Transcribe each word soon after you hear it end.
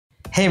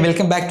Hey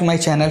welcome back to my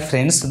channel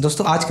friends.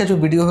 दोस्तों आज का जो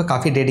वीडियो है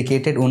काफ़ी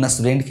डेडिकेटेड उन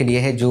स्टूडेंट के लिए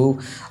है जो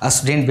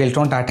student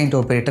Beltron data entry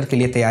operator के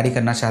लिए तैयारी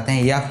करना चाहते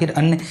हैं या फिर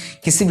अन्य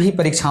किसी भी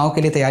परीक्षाओं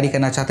के लिए तैयारी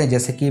करना चाहते हैं,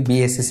 जैसे कि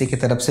BSSC की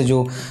तरफ से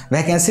जो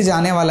वैकेंसीज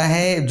आने वाला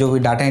है जो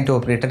डाटा एंट्री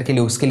ऑपरेटर के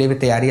लिए, उसके लिए भी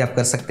तैयारी आप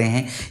कर सकते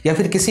हैं, या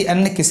फिर किसी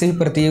भी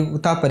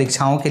प्रतियोगिता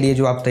परीक्षाओं के लिए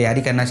जो आप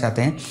तैयारी करना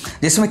चाहते हैं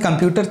जिसमें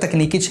कंप्यूटर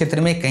तकनीकी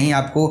क्षेत्र में कहीं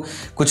आपको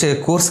कुछ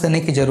कोर्स करने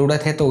की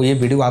ज़रूरत है, तो ये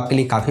वीडियो आपके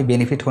लिए काफ़ी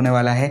बेनिफिट होने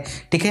वाला है।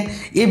 ठीक है,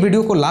 ये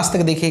वीडियो को लास्ट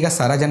तक देखिएगा,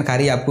 सारा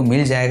जानकारी आपको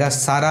मिल जाएगा,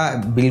 सारा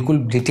बिल्कुल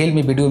डिटेल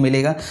में वीडियो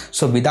मिलेगा।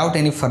 So without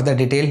any further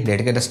detail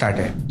let's get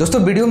started.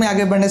 दोस्तों वीडियो में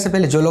आगे बढ़ने से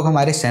पहले जो लोग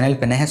हमारे चैनल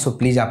पर नए हैं सो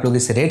प्लीज़ आप लोग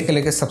इस रेड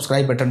कलर के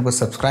सब्सक्राइब बटन को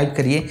सब्सक्राइब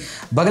करिए,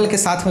 बगल के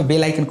साथ में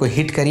बेल आइकन को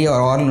हिट करिए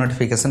और ऑल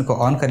नोटिफिकेशन को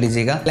ऑन कर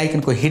लीजिएगा। आइकन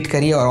को हिट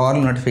करिए और ऑल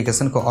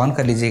नोटिफिकेशन को ऑन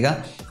कर लीजिएगा,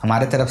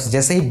 हमारे तरफ से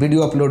जैसे ही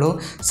वीडियो अपलोड हो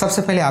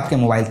सबसे पहले आपके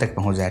मोबाइल तक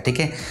पहुँच जाए। ठीक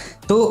है,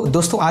 तो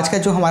दोस्तों आज का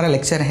जो हमारा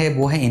लेक्चर है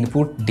वो है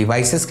इनपुट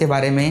डिवाइसेस के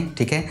बारे में।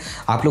 ठीक है,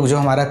 आप लोग जो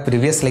हमारा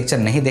प्रीवियस लेक्चर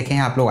नहीं देखे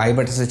हैं आप लोग आई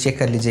बटन से चेक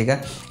कर लीजिएगा,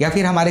 या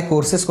फिर हमारे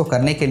कोर्सेज को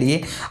करने के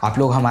लिए आप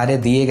लोग हमारे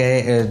दिए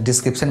गए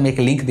डिस्क्रिप्शन में एक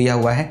लिंक दिया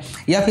हुआ है,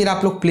 या फिर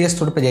आप लोग प्ले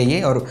स्टोर पर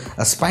जाइए और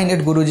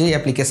स्पाइनेट गुरुजी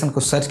एप्लीकेशन को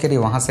सर्च करिए,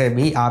 वहाँ से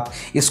भी आप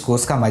इस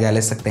कोर्स का मजा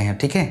ले सकते हैं।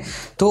 ठीक है,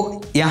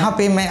 तो यहाँ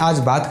पे मैं आज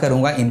बात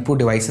करूँगा इनपुट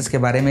डिवाइसेस के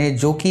बारे में,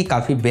 जो कि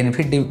काफ़ी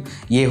बेनिफिट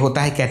ये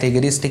होता है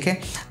कैटेगरीज। ठीक है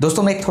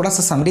दोस्तों, मैं एक थोड़ा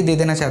सा समरी दे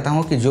देना चाहता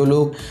हूँ कि जो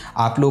लोग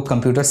आप लोग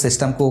कंप्यूटर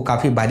सिस्टम को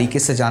काफ़ी बारीकी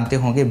से जानते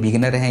होंगे,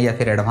 बिगिनर हैं या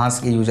फिर एडवांस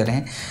के यूज़र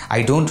हैं,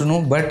 आई डोंट नो,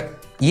 बट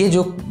ये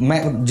जो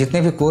मैं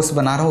जितने भी कोर्स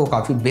बना रहा हूँ वो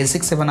काफ़ी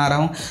बेसिक से बना रहा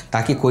हूँ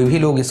ताकि कोई भी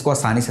लोग इसको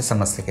आसानी से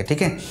समझ सके।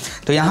 ठीक है,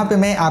 तो यहाँ पे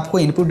मैं आपको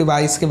इनपुट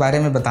डिवाइस के बारे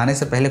में बताने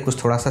से पहले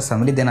कुछ थोड़ा सा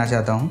समरी देना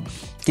चाहता हूँ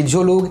कि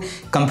जो लोग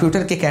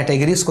कंप्यूटर के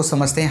कैटेगरीज को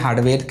समझते हैं,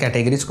 हार्डवेयर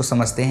कैटेगरीज को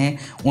समझते हैं,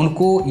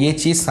 उनको ये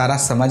चीज़ सारा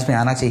समझ में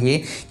आना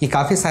चाहिए कि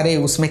काफ़ी सारे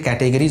उसमें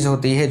कैटेगरीज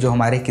होती है जो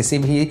हमारे किसी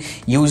भी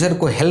यूज़र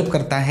को हेल्प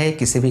करता है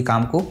किसी भी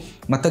काम को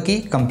मतलब कि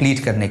कंप्लीट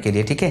करने के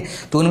लिए। ठीक है,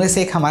 तो उनमें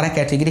से एक हमारा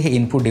कैटेगरी है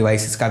इनपुट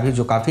डिवाइसेस का भी,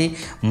 जो काफ़ी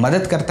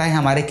मदद करता है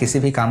हमारे किसी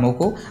भी कामों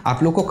को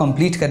आप लोग को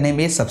कंप्लीट करने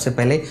में। सबसे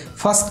पहले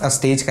फर्स्ट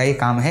स्टेज का ये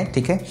काम है।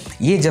 ठीक है,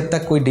 ये जब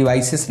तक कोई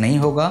डिवाइसेस नहीं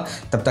होगा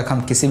तब तक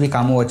हम किसी भी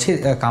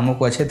कामों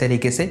को अच्छे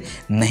तरीके से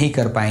नहीं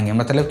कर पाएंगे।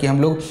 मतलब कि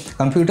हम लोग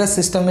कंप्यूटर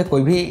सिस्टम में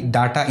कोई भी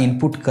डाटा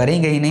इनपुट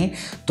करेंगे ही नहीं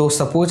तो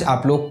सपोज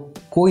आप लोग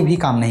कोई भी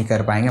काम नहीं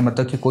कर पाएंगे,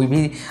 मतलब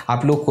कि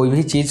आप लोग कोई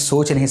भी चीज़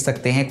सोच नहीं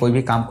सकते हैं, कोई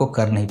भी काम को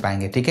कर नहीं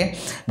पाएंगे। ठीक है,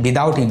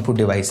 विदाउट इनपुट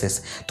डिवाइसेस।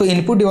 तो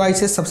इनपुट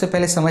डिवाइसेस सबसे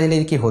पहले समझ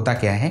लीजिए कि होता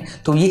क्या है।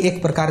 तो ये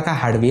एक प्रकार का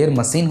हार्डवेयर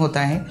मशीन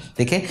होता है।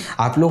 ठीक है,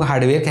 आप लोग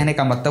हार्डवेयर कहने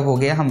का मतलब हो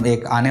गया, हम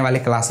एक आने वाले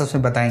क्लासेस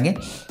में बताएंगे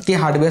कि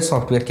हार्डवेयर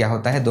सॉफ्टवेयर क्या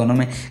होता है, दोनों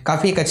में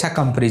काफ़ी एक अच्छा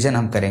कंपेरिजन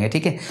हम करेंगे।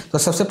 ठीक है, तो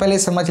सबसे पहले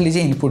समझ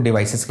लीजिए इनपुट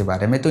डिवाइसेस के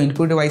बारे में। तो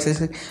इनपुट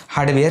डिवाइसेस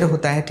हार्डवेयर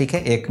होता है। ठीक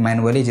है, एक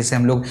मैनुअली जिसे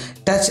हम लोग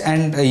टच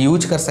एंड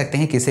यूज कर सकते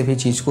हैं, किसी भी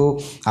चीज़ को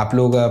आप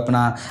लोग अपना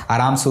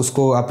आराम से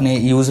उसको अपने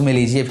यूज़ में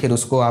लीजिए, फिर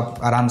उसको आप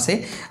आराम से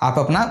आप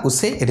अपना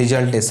उससे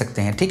रिजल्ट ले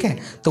सकते हैं। ठीक है,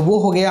 तो वो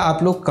हो गया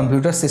आप लोग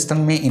कंप्यूटर सिस्टम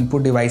में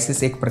इनपुट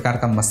डिवाइसेस एक प्रकार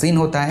का मशीन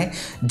होता है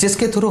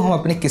जिसके थ्रू हम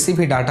अपने किसी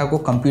भी डाटा को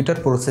कंप्यूटर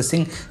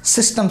प्रोसेसिंग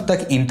सिस्टम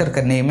तक इंटर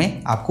करने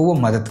में आपको वो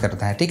मदद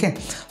करता है। ठीक है,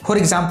 फॉर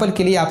एग्जाम्पल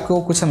के लिए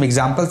आपको कुछ हम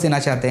एग्जाम्पल्स देना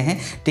चाहते हैं।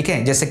 ठीक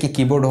है, जैसे कि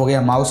कीबोर्ड हो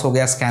गया, माउस हो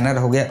गया, स्कैनर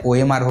हो गया,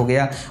 OMR हो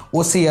गया,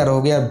 OCR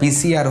हो गया,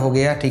 BCR हो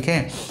गया। ठीक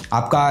है,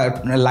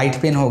 आपका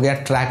लाइट पेन हो गया,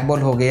 ट्रैक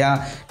बॉल हो गया,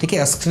 ठीक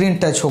है, स्क्रीन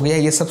टच हो गया,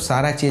 ये सब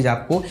सारा चीज़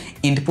आपको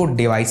इनपुट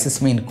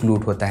डिवाइसेस में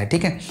इंक्लूड होता है।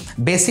 ठीक है,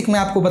 बेसिक में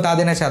आपको बता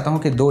देना चाहता हूँ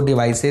कि दो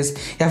डिवाइसेस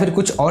या फिर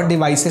कुछ और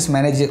डिवाइसेस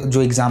मैंने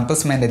जो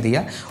एग्जांपल्स मैंने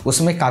दिया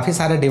उसमें काफ़ी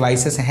सारे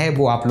डिवाइसेस हैं,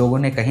 वो आप लोगों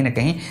ने कहीं ना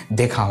कहीं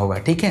देखा होगा।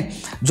 ठीक है,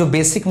 जो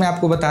बेसिक मैं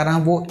आपको बता रहा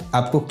हूँ वो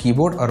आपको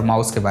कीबोर्ड और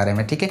माउस के बारे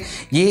में। ठीक है,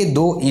 ये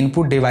दो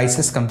इनपुट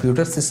डिवाइसेस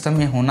कंप्यूटर सिस्टम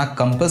में होना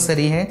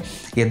कंपलसरी है।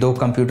 ये दो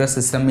कंप्यूटर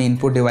सिस्टम में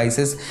इनपुट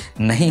डिवाइसेस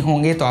नहीं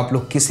होंगे तो आप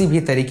लोग किसी भी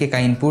तरीके का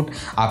इनपुट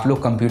आप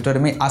लोग कंप्यूटर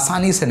में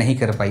आसानी से नहीं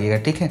कर पाइएगा।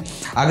 ठीक है,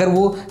 अगर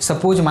वो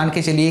सपोज मान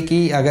के चलिए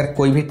कि अगर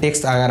कोई भी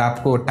टेक्स्ट अगर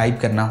आपको टाइप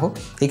करना हो,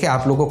 ठीक है,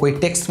 आप लोगों को कोई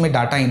टेक्स्ट में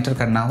डाटा इंटर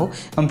करना हो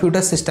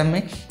कंप्यूटर सिस्टम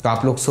में, तो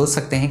आप लोग सोच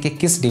सकते हैं कि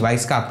किस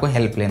डिवाइस का आपको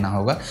हेल्प लेना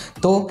होगा।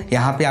 तो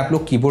यहाँ पे आप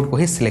लोग कीबोर्ड को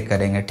ही सिलेक्ट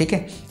करेंगे। ठीक है,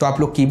 तो आप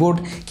लोग कीबोर्ड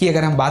की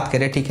अगर हम बात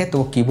करें, ठीक है,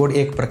 तो कीबोर्ड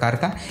एक प्रकार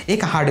का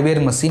एक हार्डवेयर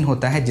मशीन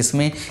होता है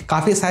जिसमें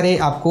काफ़ी सारे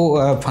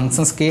आपको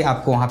फंक्शंस के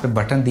आपको वहाँ पे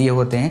बटन दिए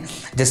होते हैं।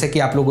 जैसे कि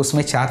आप लोग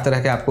उसमें 4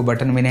 तरह के आपको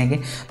बटन मिलेंगे।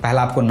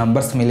 पहला आपको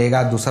नंबर्स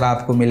मिलेगा, दूसरा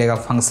आपको मिलेगा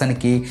फंक्शन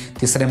की,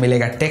 तीसरे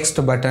मिलेगा टेक्स्ट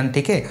बटन।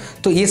 ठीक है,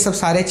 तो ये सब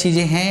सारे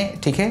चीज़ें हैं।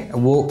 ठीक है,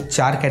 वो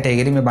 4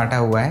 कैटेगरी में बांटा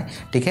हुआ है।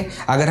 ठीक है,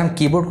 अगर हम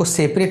कीबोर्ड को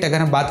सेपरेट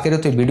अगर हम बात करें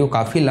तो वीडियो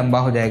काफ़ी लंबा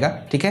हो जाएगा।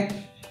 ठीक है,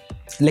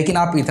 लेकिन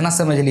आप इतना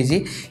समझ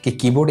लीजिए कि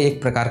कीबोर्ड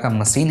एक प्रकार का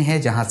मशीन है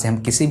जहां से हम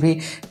किसी भी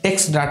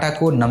टेक्स्ट डाटा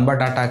को, नंबर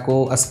डाटा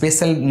को,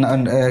 स्पेशल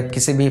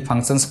किसी भी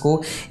फंक्शंस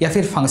को या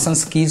फिर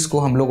फंक्शंस कीज़ को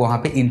हम लोग वहां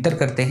पे इंटर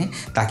करते हैं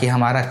ताकि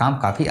हमारा काम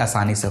काफ़ी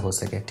आसानी से हो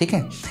सके। ठीक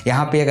है,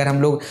 यहाँ पे अगर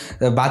हम लोग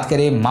बात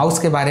करें माउस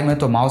के बारे में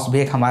तो माउस भी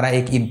एक हमारा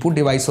एक इनपुट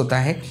डिवाइस होता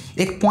है,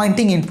 एक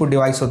पॉइंटिंग इनपुट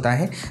डिवाइस होता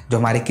है जो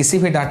हमारे किसी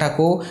भी डाटा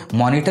को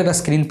मॉनिटर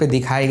स्क्रीन पर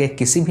दिखाए गए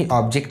किसी भी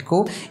ऑब्जेक्ट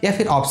को या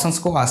फिर ऑप्शंस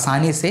को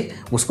आसानी से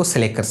उसको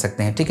सिलेक्ट कर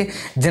सकते हैं। ठीक है,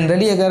 जनरली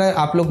जनरली अगर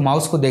आप लोग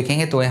माउस को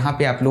देखेंगे तो यहाँ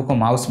पे आप लोग को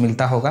माउस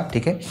मिलता होगा,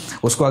 ठीक है।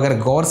 उसको अगर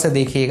गौर से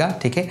देखिएगा,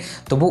 ठीक है,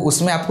 तो वो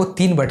उसमें आपको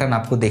 3 बटन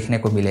आपको देखने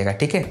को मिलेगा,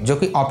 ठीक है, जो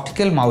कि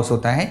ऑप्टिकल माउस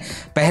होता है।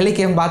 पहले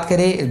की हम बात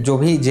करें जो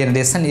भी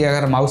जनरेशन या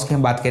अगर माउस की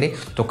हम बात करें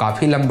तो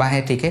काफ़ी लंबा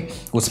है, ठीक है,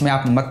 उसमें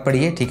आप मत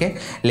पढ़िए, ठीक है।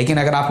 लेकिन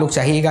अगर आप लोग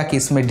चाहिएगा कि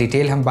इसमें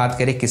डिटेल हम बात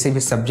करें किसी भी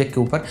सब्जेक्ट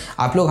के ऊपर,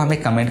 आप लोग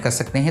हमें कमेंट कर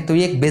सकते हैं। तो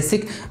ये एक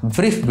बेसिक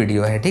ब्रीफ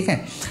वीडियो है, ठीक है।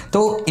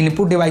 तो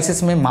इनपुट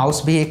डिवाइसेस में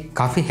माउस भी एक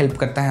काफ़ी हेल्प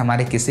करता है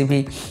हमारे किसी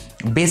भी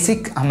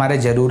बेसिक हमारे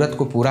ज़रूरत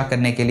को पूरा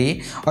करने के लिए,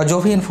 और जो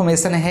भी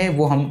इंफॉर्मेशन है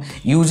वो हम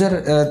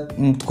यूज़र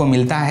को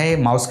मिलता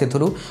है माउस के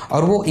थ्रू,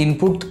 और वो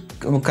इनपुट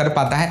कर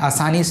पाता है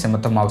आसानी से,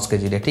 मतलब माउस के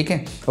जरिए, ठीक है।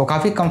 वो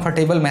काफ़ी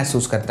कंफर्टेबल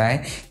महसूस करता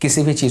है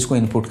किसी भी चीज़ को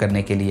इनपुट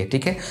करने के लिए,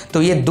 ठीक है।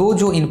 तो ये 2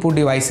 जो इनपुट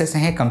डिवाइसेस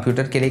हैं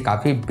कंप्यूटर के लिए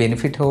काफ़ी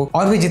बेनिफिट हो।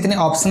 और भी जितने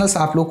ऑप्शनल्स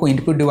आप लोग को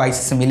इनपुट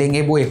डिवाइसेस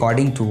मिलेंगे वो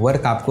अकॉर्डिंग टू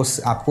वर्क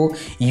आपको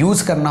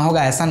यूज़ करना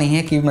होगा। ऐसा नहीं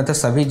है कि मतलब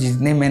सभी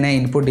जितने मैंने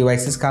इनपुट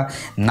डिवाइसेस का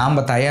नाम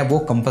बताया वो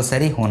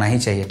कंपलसरी होना ही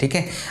चाहिए, ठीक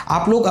है।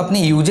 आप लोग अपने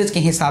यूजेज के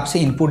हिसाब से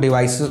इनपुट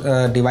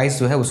डिवाइस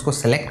जो है उसको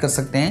सेलेक्ट कर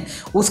सकते हैं,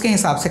 उसके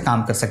हिसाब से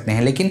काम कर सकते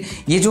हैं। लेकिन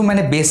ये जो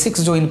मैंने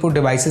बेसिक्स जो इनपुट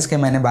डिवाइसेस के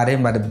मैंने बारे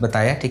में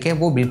बताया, ठीक है,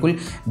 वो बिल्कुल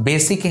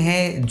बेसिक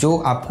हैं, जो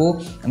आपको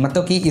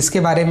मतलब कि इसके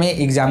बारे में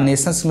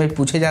एग्जामिनेशंस में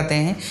पूछे जाते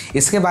हैं,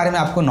 इसके बारे में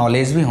आपको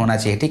नॉलेज भी होना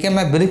चाहिए, ठीक है।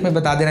 मैं ब्रीफ में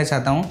बता देना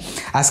चाहता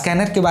हूँ।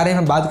 स्कैनर के बारे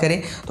में बात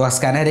करें तो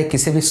स्कैनर एक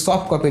किसी भी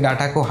सॉफ्ट कॉपी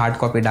डाटा को हार्ड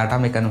कॉपी डाटा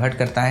में कन्वर्ट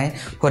करता है।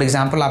 फॉर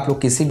एग्जाम्पल आप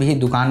लोग किसी भी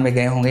दुकान में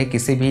गए होंगे,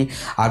 किसी भी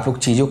आप लोग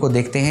चीज़ों को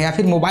देखते हैं, या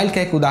फिर मोबाइल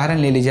का एक उदाहरण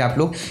ले लीजिए, आप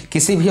लोग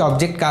किसी भी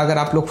ऑब्जेक्ट का अगर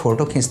आप लोग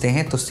फोटो खींचते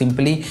हैं तो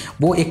सिंपली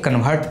वो एक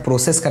कन्वर्ट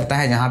प्रोसेस करता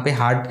है, जहाँ पे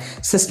हार्ड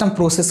सिस्टम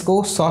प्रोसेस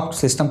को सॉफ्ट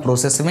सिस्टम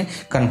प्रोसेस में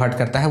कन्वर्ट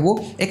करता है। वो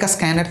एक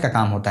स्कैनर का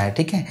काम होता है,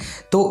 ठीक है।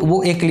 तो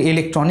वो एक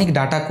इलेक्ट्रॉनिक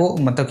डाटा को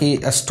मतलब कि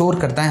स्टोर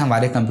करता है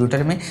हमारे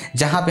कंप्यूटर में,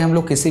 जहाँ पे हम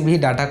लोग किसी भी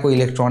डाटा को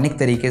इलेक्ट्रॉनिक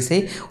तरीके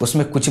से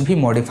उसमें कुछ भी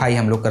मॉडिफाई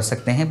हम लोग कर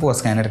सकते हैं, वो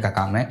स्कैनर का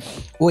काम है।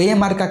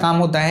 OMR का काम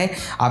होता है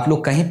आप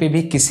लोग कहीं पे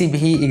भी किसी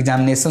भी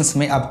एग्जामिनेशंस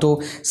में, अब तो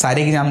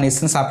सारे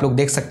एग्जामिनेशंस आप लोग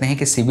देख सकते हैं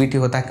कि CBT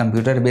होता है,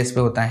 कंप्यूटर बेस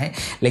पे होता है।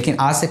 लेकिन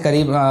आज से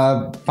करीब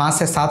 5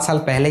 से 7 साल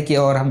पहले की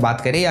और हम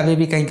बात करें, अभी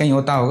भी कहीं कहीं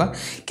होता होगा,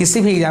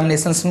 किसी भी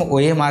एग्जामिनेशंस में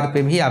OMR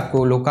पे भी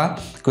आपको लोग का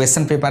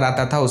क्वेश्चन पेपर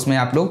आता था, उसमें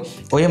आप लोग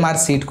OMR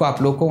सीट को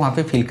आप लोग को वहाँ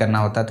पे फिल करना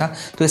होता था।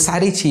 तो ये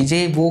सारी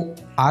चीज़ें वो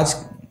आज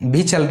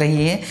भी चल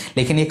रही है,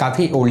 लेकिन ये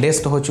काफ़ी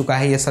ओल्डेस्ट हो चुका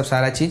है ये सब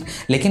सारा चीज़,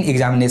 लेकिन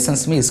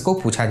एग्जामिनेशंस में इसको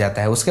पूछा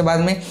जाता है। उसके बाद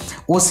में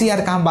OCR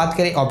का हम बात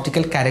करें,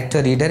 ऑप्टिकल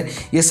कैरेक्टर रीडर,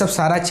 ये सब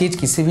सारा चीज़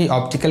किसी भी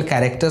ऑप्टिकल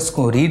कैरेक्टर्स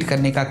को रीड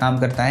करने का काम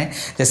करता है।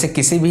 जैसे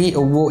किसी भी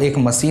वो एक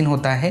मशीन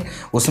होता है,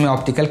 उसमें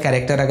ऑप्टिकल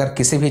कैरेक्टर अगर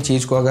किसी भी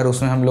चीज़ को अगर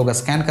उसमें हम लोग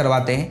स्कैन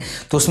करवाते हैं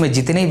तो उसमें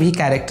जितने भी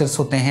कैरेक्टर्स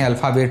होते हैं,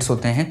 अल्फ़ाबेट्स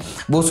होते हैं,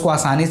 वो उसको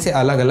आसानी से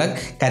अलग अलग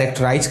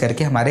कैरेक्टराइज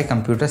करके हमारे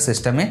कंप्यूटर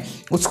सिस्टम में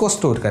उसको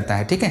स्टोर करता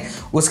है, ठीक है।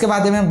 उसके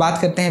बाद में हम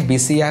बात करते हैं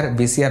BCR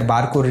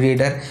बारकोड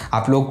रीडर।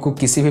 आप लोग को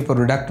किसी भी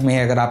प्रोडक्ट में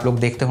अगर आप लोग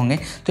देखते होंगे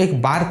तो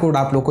एक बारकोड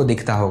आप लोग को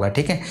दिखता होगा,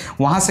 ठीक है।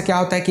 वहाँ से क्या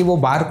होता है कि वो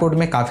बारकोड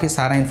में काफ़ी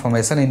सारा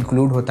इन्फॉर्मेशन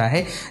इंक्लूड होता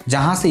है,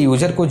 जहाँ से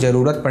यूजर को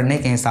ज़रूरत पड़ने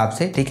के हिसाब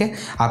से, ठीक है,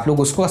 आप लोग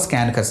उसको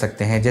स्कैन कर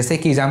सकते हैं। जैसे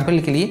कि एग्जाम्पल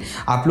के लिए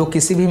आप लोग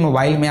किसी भी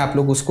मोबाइल में आप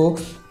लोग उसको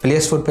प्ले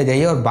स्टोर पे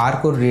जाइए और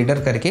बारकोड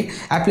रीडर करके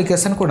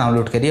एप्लीकेशन को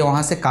डाउनलोड करिए,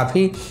 वहाँ से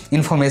काफ़ी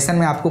इन्फॉर्मेशन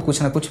में आपको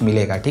कुछ ना कुछ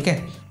मिलेगा, ठीक है।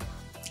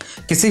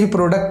 किसी भी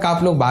प्रोडक्ट का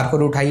आप लोग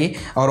बारकोड उठाइए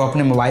और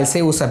अपने मोबाइल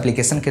से उस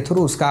एप्लीकेशन के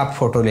थ्रू उसका आप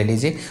फोटो ले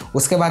लीजिए।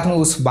 उसके बाद में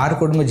उस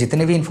बारकोड में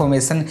जितने भी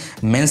इंफॉर्मेशन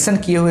मेंशन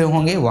किए हुए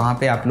होंगे वहाँ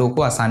पे आप लोगों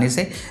को आसानी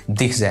से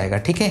दिख जाएगा,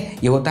 ठीक है।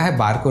 ये होता है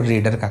बारकोड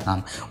रीडर का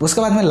काम।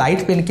 उसके बाद में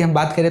लाइट पेन की हम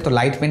बात करें तो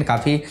लाइट पेन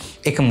काफ़ी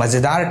एक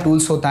मज़ेदार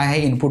टूल्स होता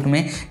है इनपुट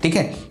में, ठीक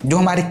है, जो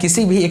हमारे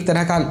किसी भी एक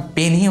तरह का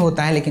पेन ही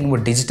होता है, लेकिन वो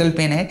डिजिटल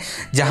पेन है,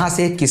 जहाँ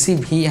से किसी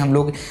भी हम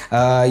लोग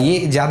ये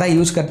ज़्यादा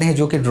यूज़ करते हैं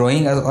जो कि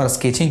ड्राइंग और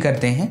स्केचिंग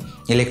करते हैं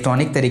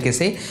इलेक्ट्रॉनिक तरीके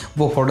से,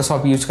 वो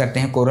फोटोशॉप यूज़ करते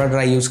हैं, कोरल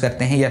ड्रा यूज़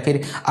करते हैं, या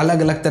फिर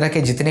अलग अलग तरह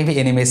के जितने भी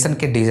एनिमेशन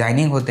के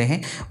डिज़ाइनिंग होते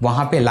हैं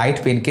वहाँ पे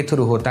लाइट पेन के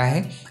थ्रू होता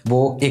है।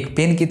 वो एक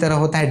पेन की तरह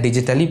होता है,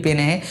 डिजिटली पेन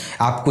है।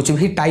 आप कुछ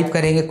भी टाइप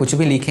करेंगे, कुछ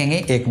भी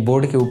लिखेंगे एक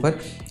बोर्ड के ऊपर,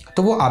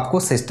 तो वो आपको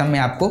सिस्टम में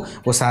आपको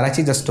वो सारा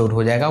चीज़ स्टोर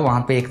हो जाएगा।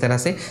 वहाँ पे एक तरह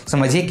से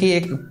समझिए कि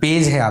एक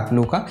पेज है आप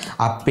लोग का,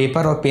 आप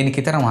पेपर और पेन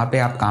की तरह वहाँ पे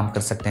आप काम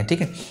कर सकते हैं,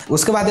 ठीक है।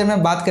 उसके बाद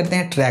में बात करते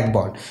हैं ट्रैक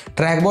बॉल।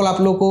 ट्रैक बॉल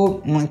आप लोग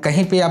को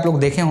कहीं पे आप लोग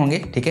देखे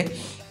होंगे, ठीक है।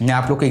 मैं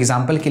आप लोग को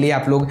एग्जांपल के लिए,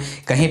 आप लोग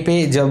कहीं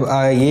पे जब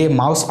ये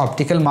माउस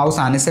ऑप्टिकल माउस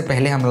आने से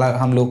पहले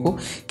हम लोग को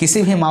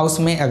किसी भी माउस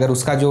में अगर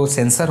उसका जो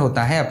सेंसर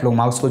होता है, आप लोग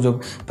माउस को जो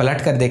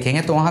पलट कर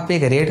देखेंगे तो वहाँ पे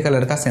एक रेड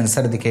कलर का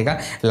सेंसर दिखेगा,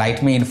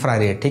 लाइट में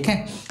इंफ्रारेड, ठीक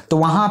है। तो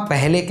वहाँ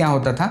पहले क्या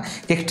होता था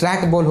कि एक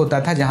ट्रैक बॉल होता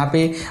था जहाँ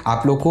पे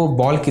आप लोग को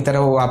बॉल की तरह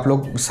वो आप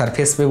लोग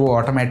सरफेस पे वो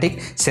ऑटोमेटिक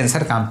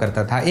सेंसर काम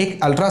करता था। एक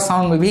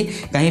अल्ट्रासाउंड में भी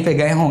कहीं पे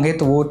गए होंगे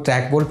तो वो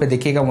ट्रैक बॉल पे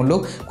देखिएगा वो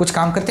लोग कुछ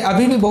काम करते हैं।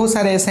 अभी भी बहुत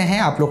सारे ऐसे हैं,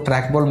 आप लोग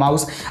ट्रैक बॉल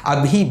माउस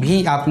अभी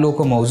भी आप लोग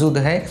को मौजूद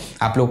है।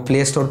 आप लोग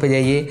प्ले स्टोर पे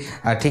जाइए,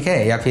 ठीक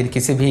है, या फिर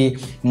किसी भी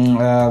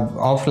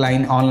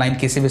ऑफलाइन ऑनलाइन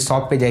किसी भी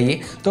शॉप पे जाइए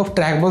तो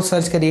ट्रैक बॉल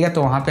सर्च करिएगा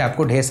तो वहाँ पे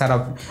आपको ढेर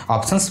सारा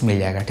ऑप्शंस मिल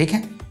जाएगा, ठीक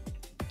है।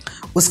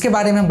 उसके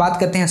बारे में बात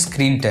करते हैं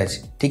स्क्रीन टच।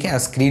 ठीक है,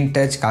 स्क्रीन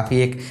टच काफ़ी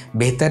एक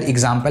बेहतर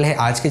एग्जाम्पल है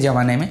आज के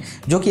ज़माने में,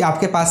 जो कि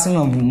आपके पास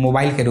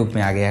मोबाइल के रूप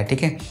में आ गया है।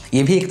 ठीक है,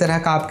 ये भी एक तरह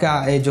का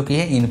आपका जो कि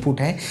है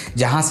इनपुट है,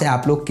 जहाँ से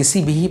आप लोग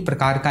किसी भी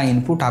प्रकार का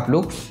इनपुट आप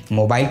लोग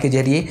मोबाइल के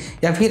जरिए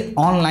या फिर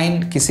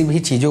ऑनलाइन किसी भी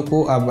चीज़ों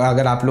को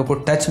अगर आप लोग को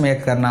टच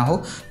में करना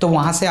हो तो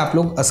वहाँ से आप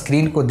लोग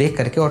स्क्रीन को देख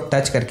करके और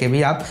टच करके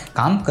भी आप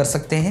काम कर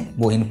सकते हैं,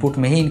 वो इनपुट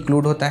में ही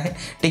इंक्लूड होता है।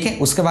 ठीक है,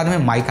 उसके बाद में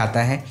माइक आता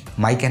है।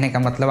 माइक कहने का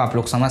मतलब आप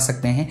लोग समझ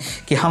सकते हैं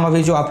कि हम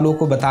अभी जो आप लोगों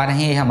को बता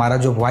रहे हैं, हमारा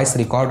जो वॉइस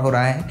रिकॉर्ड हो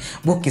रहा है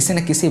वो किसी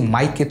न किसी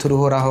माइक के थ्रू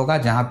हो रहा होगा,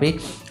 जहाँ पे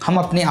हम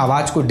अपनी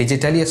आवाज़ को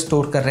डिजिटली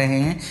स्टोर कर रहे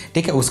हैं।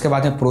 ठीक है, उसके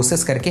बाद में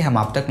प्रोसेस करके हम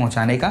आप तक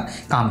पहुँचाने का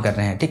काम कर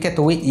रहे हैं। ठीक है,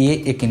 तो ये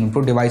एक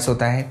इनपुट डिवाइस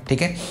होता है।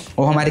 ठीक है,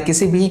 वो हमारे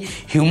किसी भी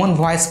ह्यूमन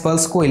वॉइस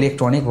पल्स को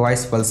इलेक्ट्रॉनिक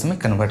वॉइस पल्स में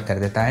कन्वर्ट कर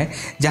देता है,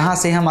 जहाँ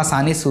से हम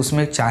आसानी से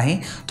उसमें चाहें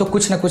तो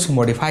कुछ ना कुछ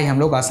मॉडिफाई हम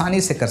लोग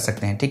आसानी से कर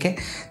सकते हैं। ठीक है,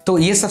 तो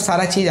ये सब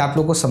सारा चीज़ आप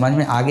लोगों को समझ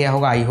में आ गया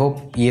होगा। आई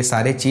होप ये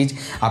सारे चीज़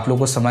आप लोगों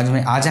को समझ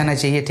में आ जाना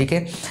चाहिए। ठीक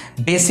है,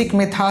 बेसिक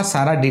में था,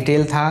 सारा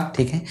डिटेल था।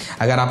 ठीक है,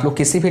 अगर आप लोग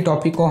किसी भी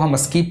टॉपिक को हम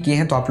स्किप किए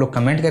हैं तो आप लोग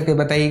कमेंट करके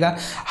बताइएगा,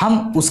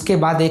 हम उसके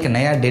बाद एक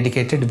नया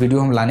डेडिकेटेड वीडियो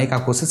हम लाने का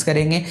कोशिश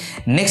करेंगे।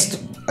 नेक्स्ट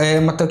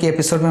मतलब कि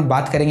एपिसोड में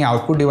बात करेंगे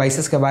आउटपुट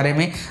डिवाइसेस के बारे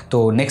में,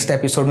 तो नेक्स्ट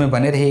एपिसोड में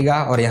बने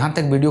रहिएगा। और यहाँ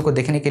तक वीडियो को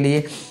देखने के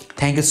लिए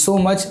थैंक यू सो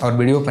मच। और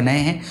वीडियो पर नए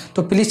हैं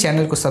तो प्लीज़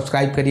चैनल को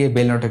सब्सक्राइब करिए,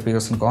 बेल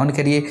नोटिफिकेशन को ऑन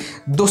करिए,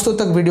 दोस्तों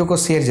तक वीडियो को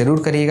शेयर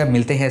जरूर करिएगा।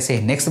 मिलते हैं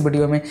ऐसे नेक्स्ट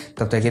वीडियो में,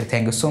 तब तक के लिए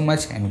thank you so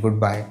much and good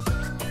bye.